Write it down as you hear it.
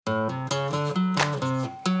From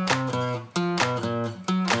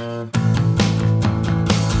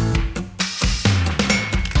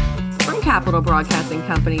Capital Broadcasting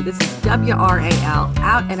Company, this is WRAL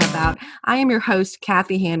Out and About. I am your host,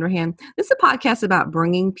 Kathy Hanrahan. This is a podcast about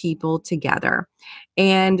bringing people together.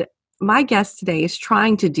 And my guest today is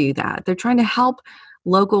trying to do that. They're trying to help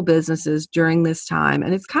local businesses during this time.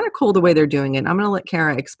 And it's kind of cool the way they're doing it. I'm going to let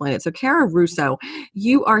Kara explain it. So Kara Russo,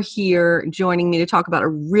 you are here joining me to talk about a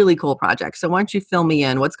really cool project. So why don't you fill me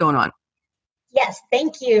in? What's going on? Yes,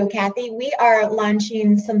 thank you, Kathy. We are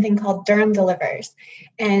launching something called Durham Delivers.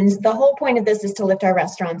 And the whole point of this is to lift our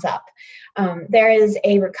restaurants up. There is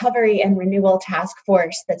a recovery and renewal task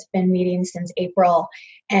force that's been meeting since April.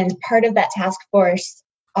 And part of that task force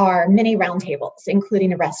are many roundtables,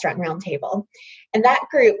 including a restaurant roundtable. And that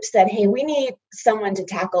group said, hey, we need someone to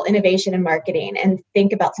tackle innovation and marketing and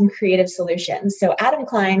think about some creative solutions. So Adam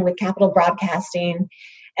Klein with Capital Broadcasting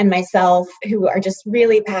and myself, who are just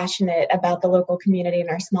really passionate about the local community and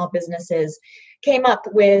our small businesses, came up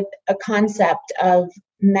with a concept of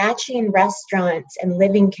matching restaurants and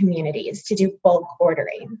living communities to do bulk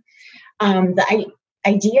ordering. The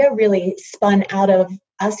idea really spun out of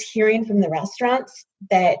us hearing from the restaurants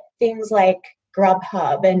that things like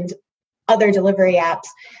Grubhub and other delivery apps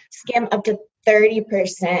skim up to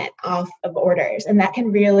 30% off of orders, and that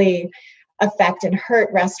can really affect and hurt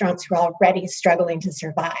restaurants who are already struggling to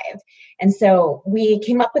survive. And so we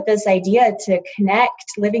came up with this idea to connect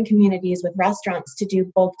living communities with restaurants to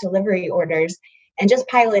do bulk delivery orders, and just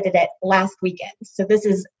piloted it last weekend. So this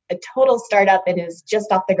is a total startup and is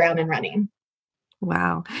just off the ground and running.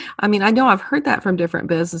 Wow. I mean, I know I've heard that from different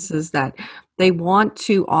businesses that they want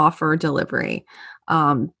to offer delivery,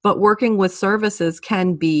 but working with services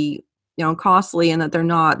can be costly, and that they're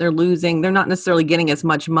not necessarily getting as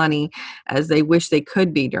much money as they wish they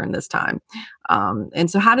could be during this time.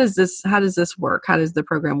 And so how does this work? How does the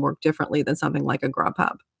program work differently than something like a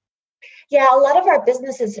Grubhub? Yeah, a lot of our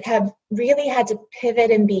businesses have really had to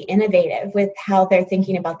pivot and be innovative with how they're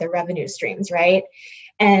thinking about their revenue streams, right?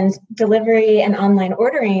 And delivery and online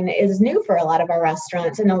ordering is new for a lot of our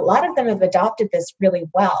restaurants, and a lot of them have adopted this really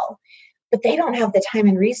well. But they don't have the time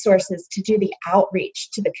and resources to do the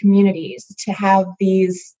outreach to the communities, to have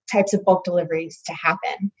these types of bulk deliveries to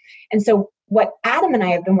happen. And so what Adam and I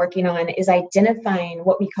have been working on is identifying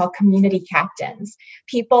what we call community captains,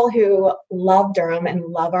 people who love Durham and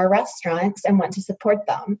love our restaurants and want to support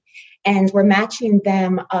them. And we're matching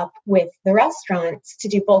them up with the restaurants to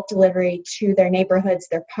do bulk delivery to their neighborhoods,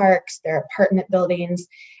 their parks, their apartment buildings.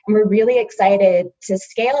 And we're really excited to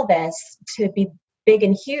scale this to be big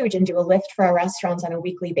and huge and do a lift for our restaurants on a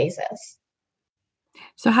weekly basis.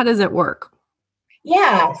 So how does it work?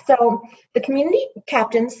 Yeah, so the community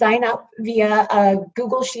captains sign up via a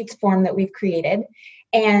Google Sheets form that we've created.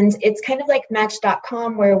 And it's kind of like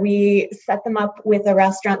Match.com, where we set them up with a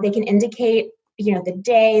restaurant. They can indicate, the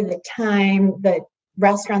day, the time, the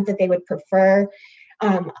restaurant that they would prefer.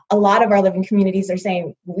 A lot of our living communities are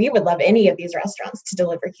saying, we would love any of these restaurants to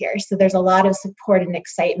deliver here. So there's a lot of support and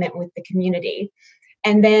excitement with the community.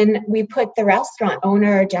 And then we put the restaurant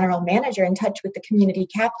owner or general manager in touch with the community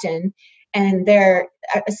captain, and they're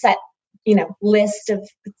a set, list of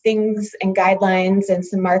things and guidelines and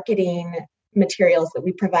some marketing materials that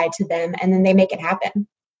we provide to them, and then they make it happen.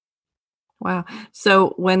 Wow.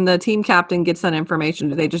 So when the team captain gets that information,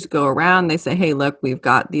 do they just go around? They say, hey, look, we've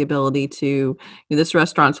got the ability to, this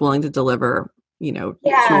restaurant's willing to deliver, to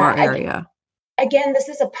our area. Again, this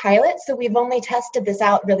is a pilot, so we've only tested this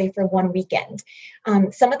out really for one weekend.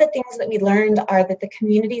 Some of the things that we learned are that the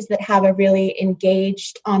communities that have a really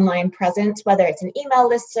engaged online presence, whether it's an email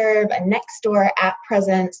listserv, a Nextdoor app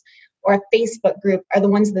presence, or a Facebook group, are the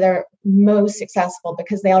ones that are most successful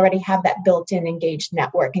because they already have that built-in engaged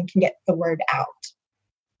network and can get the word out.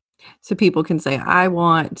 So people can say, I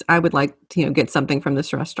would like to, get something from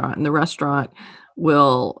this restaurant, and the restaurant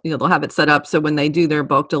will, they'll have it set up. So when they do their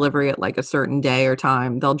bulk delivery at like a certain day or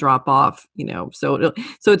time, they'll drop off, so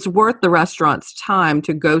it's worth the restaurant's time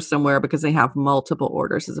to go somewhere because they have multiple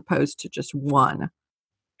orders as opposed to just one.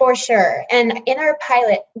 For sure. And in our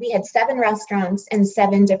pilot, we had 7 restaurants and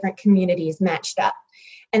 7 different communities matched up.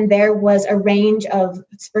 And there was a range of,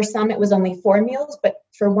 for some, it was only 4 meals, but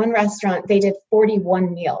for one restaurant, they did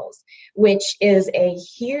 41 meals, which is a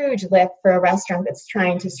huge lift for a restaurant that's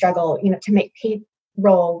trying to struggle, to make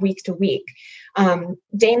payroll week to week.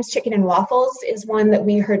 Dame's Chicken and Waffles is one that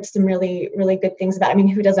we heard some really, really good things about. I mean,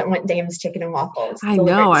 who doesn't want Dame's Chicken and Waffles? I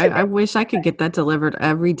know. I wish I could get that delivered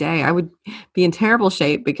every day. I would be in terrible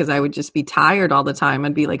shape because I would just be tired all the time.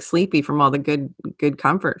 I'd be like sleepy from all the good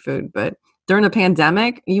comfort food. But during a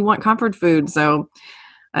pandemic, you want comfort food. So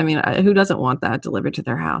I mean, who doesn't want that delivered to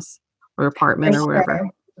their house or For apartment or wherever?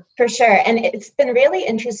 sure. For sure. And it's been really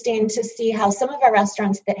interesting to see how some of our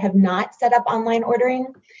restaurants that have not set up online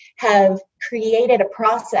ordering have created a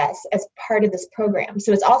process as part of this program.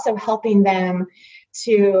 So it's also helping them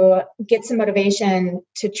to get some motivation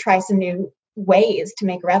to try some new ways to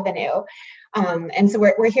make revenue. And so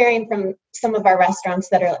we're hearing from some of our restaurants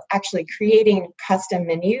that are actually creating custom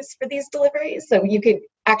menus for these deliveries. So you could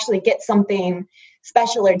actually get something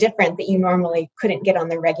special or different that you normally couldn't get on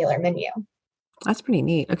the regular menu. That's pretty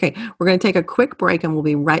neat. Okay, we're going to take a quick break and we'll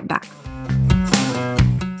be right back.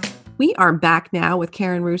 We are back now with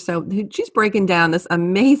Karen Russo. She's breaking down this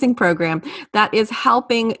amazing program that is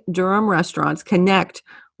helping Durham restaurants connect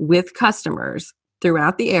with customers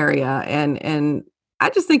throughout the area. And I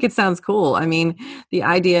just think it sounds cool. I mean, the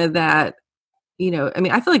idea that,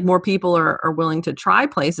 I feel like more people are willing to try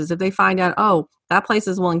places if they find out, oh, that place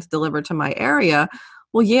is willing to deliver to my area.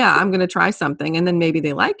 Well, yeah, I'm going to try something. And then maybe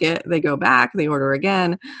they like it. They go back, they order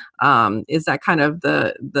again. Is that kind of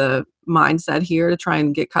the mindset here to try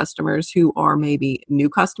and get customers who are maybe new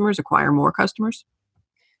customers, acquire more customers?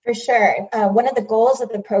 For sure. One of the goals of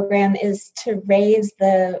the program is to raise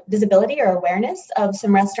the visibility or awareness of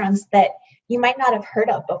some restaurants that you might not have heard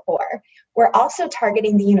of before. We're also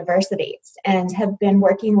targeting the universities and have been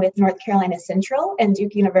working with North Carolina Central and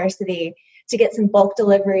Duke University to get some bulk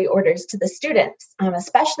delivery orders to the students,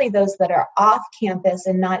 especially those that are off campus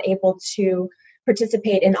and not able to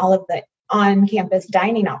participate in all of the on-campus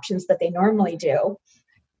dining options that they normally do.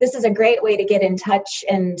 This is a great way to get in touch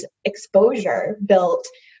and exposure built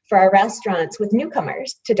for our restaurants with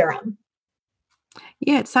newcomers to Durham.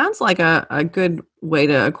 Yeah, it sounds like a good way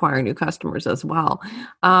to acquire new customers as well.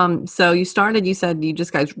 So you said you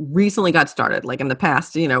just guys recently got started, like in the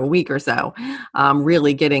past, a week or so,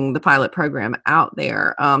 really getting the pilot program out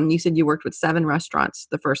there. You said you worked with 7 restaurants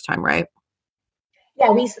the first time, right? Yeah,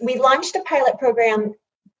 we launched a pilot program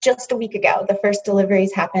just a week ago. The first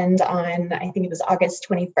deliveries happened on, I think it was August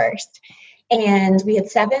 21st. And we had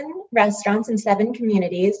 7 restaurants in 7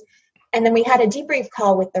 communities. And then we had a debrief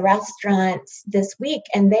call with the restaurants this week,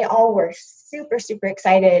 and they all were super, super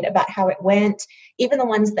excited about how it went. Even the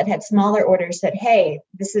ones that had smaller orders said, hey,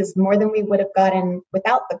 this is more than we would have gotten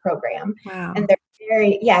without the program. Wow. And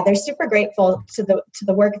they're super grateful to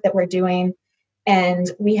the work that we're doing.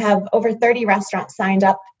 And we have over 30 restaurants signed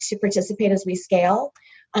up to participate as we scale.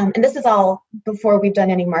 And this is all before we've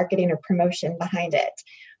done any marketing or promotion behind it.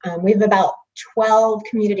 We have about 12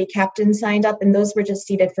 community captains signed up, and those were just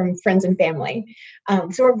seeded from friends and family.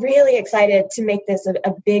 So we're really excited to make this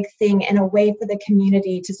a big thing and a way for the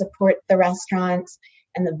community to support the restaurants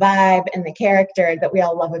and the vibe and the character that we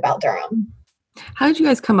all love about Durham. How did you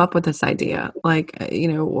guys come up with this idea? Like,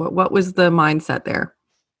 what was the mindset there?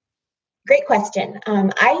 Great question.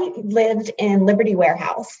 I lived in Liberty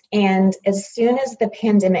Warehouse, and as soon as the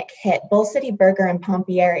pandemic hit, Bull City Burger and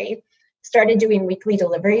Pompieri started doing weekly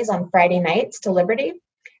deliveries on Friday nights to Liberty,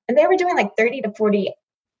 and they were doing like 30 to 40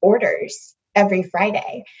 orders every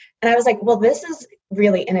Friday. And I was like, well, this is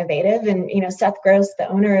really innovative. And, Seth Gross, the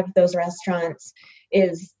owner of those restaurants,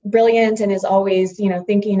 is brilliant and is always,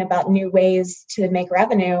 thinking about new ways to make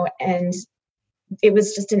revenue. And it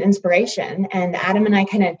was just an inspiration. And Adam and I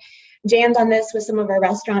kind of jammed on this with some of our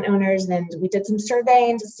restaurant owners, and we did some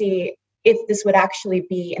surveying to see if this would actually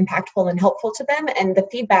be impactful and helpful to them. And the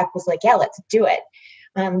feedback was like, yeah, let's do it.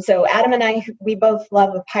 So Adam and I, we both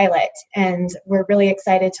love a pilot, and we're really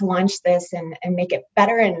excited to launch this and make it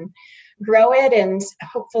better and grow it and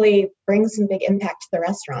hopefully bring some big impact to the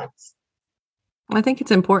restaurants. I think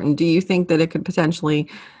it's important. Do you think that it could potentially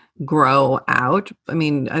grow out? I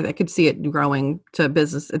mean, I could see it growing to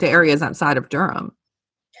areas outside of Durham.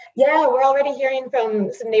 Yeah, we're already hearing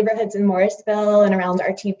from some neighborhoods in Morrisville and around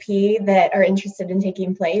RTP that are interested in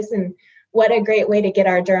taking place. And what a great way to get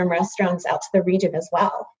our Durham restaurants out to the region as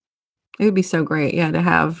well. It would be so great, yeah, to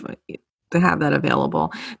have that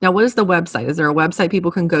available. Now, what is the website? Is there a website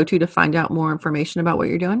people can go to find out more information about what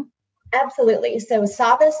you're doing? Absolutely. So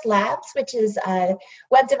Savas Labs, which is a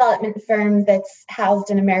web development firm that's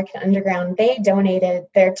housed in American Underground, they donated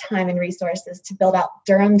their time and resources to build out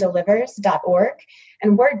durhamdelivers.org.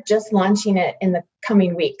 And we're just launching it in the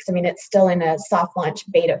coming weeks. I mean, it's still in a soft launch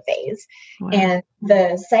beta phase. Wow. And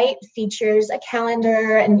the site features a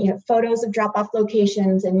calendar and photos of drop-off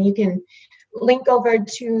locations, and you can link over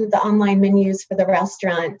to the online menus for the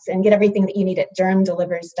restaurants and get everything that you need at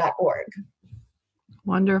durhamdelivers.org.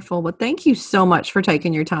 Wonderful. Well, thank you so much for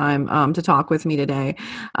taking your time to talk with me today.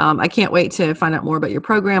 I can't wait to find out more about your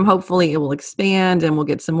program. Hopefully it will expand and we'll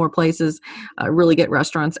get some more places, really get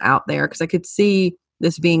restaurants out there, because I could see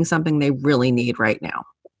this being something they really need right now.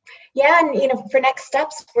 Yeah, and for next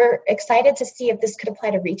steps, we're excited to see if this could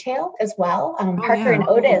apply to retail as well. Oh, Parker yeah. and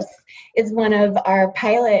Otis is one of our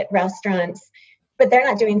pilot restaurants, but they're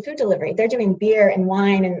not doing food delivery. They're doing beer and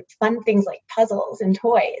wine and fun things like puzzles and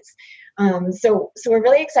toys. So we're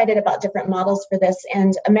really excited about different models for this.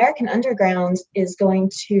 And American Underground is going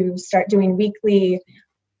to start doing weekly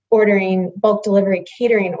ordering, bulk delivery,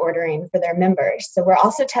 catering ordering for their members. So we're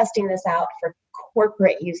also testing this out for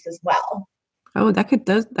corporate use as well. Oh, that could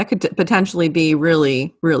potentially be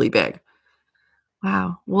really, really big.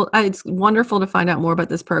 Wow. Well, it's wonderful to find out more about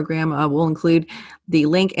this program. We'll include the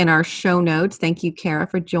link in our show notes. Thank you, Kara,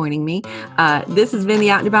 for joining me. This has been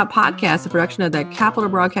the Out and About podcast, a production of the Capital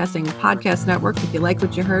Broadcasting Podcast Network. If you like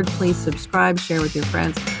what you heard, please subscribe, share with your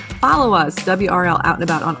friends. Follow us, WRL Out and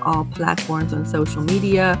About, on all platforms on social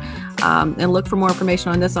media. And look for more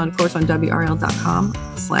information on this, of course, on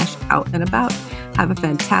WRL.com/out and about. Have a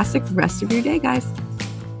fantastic rest of your day, guys.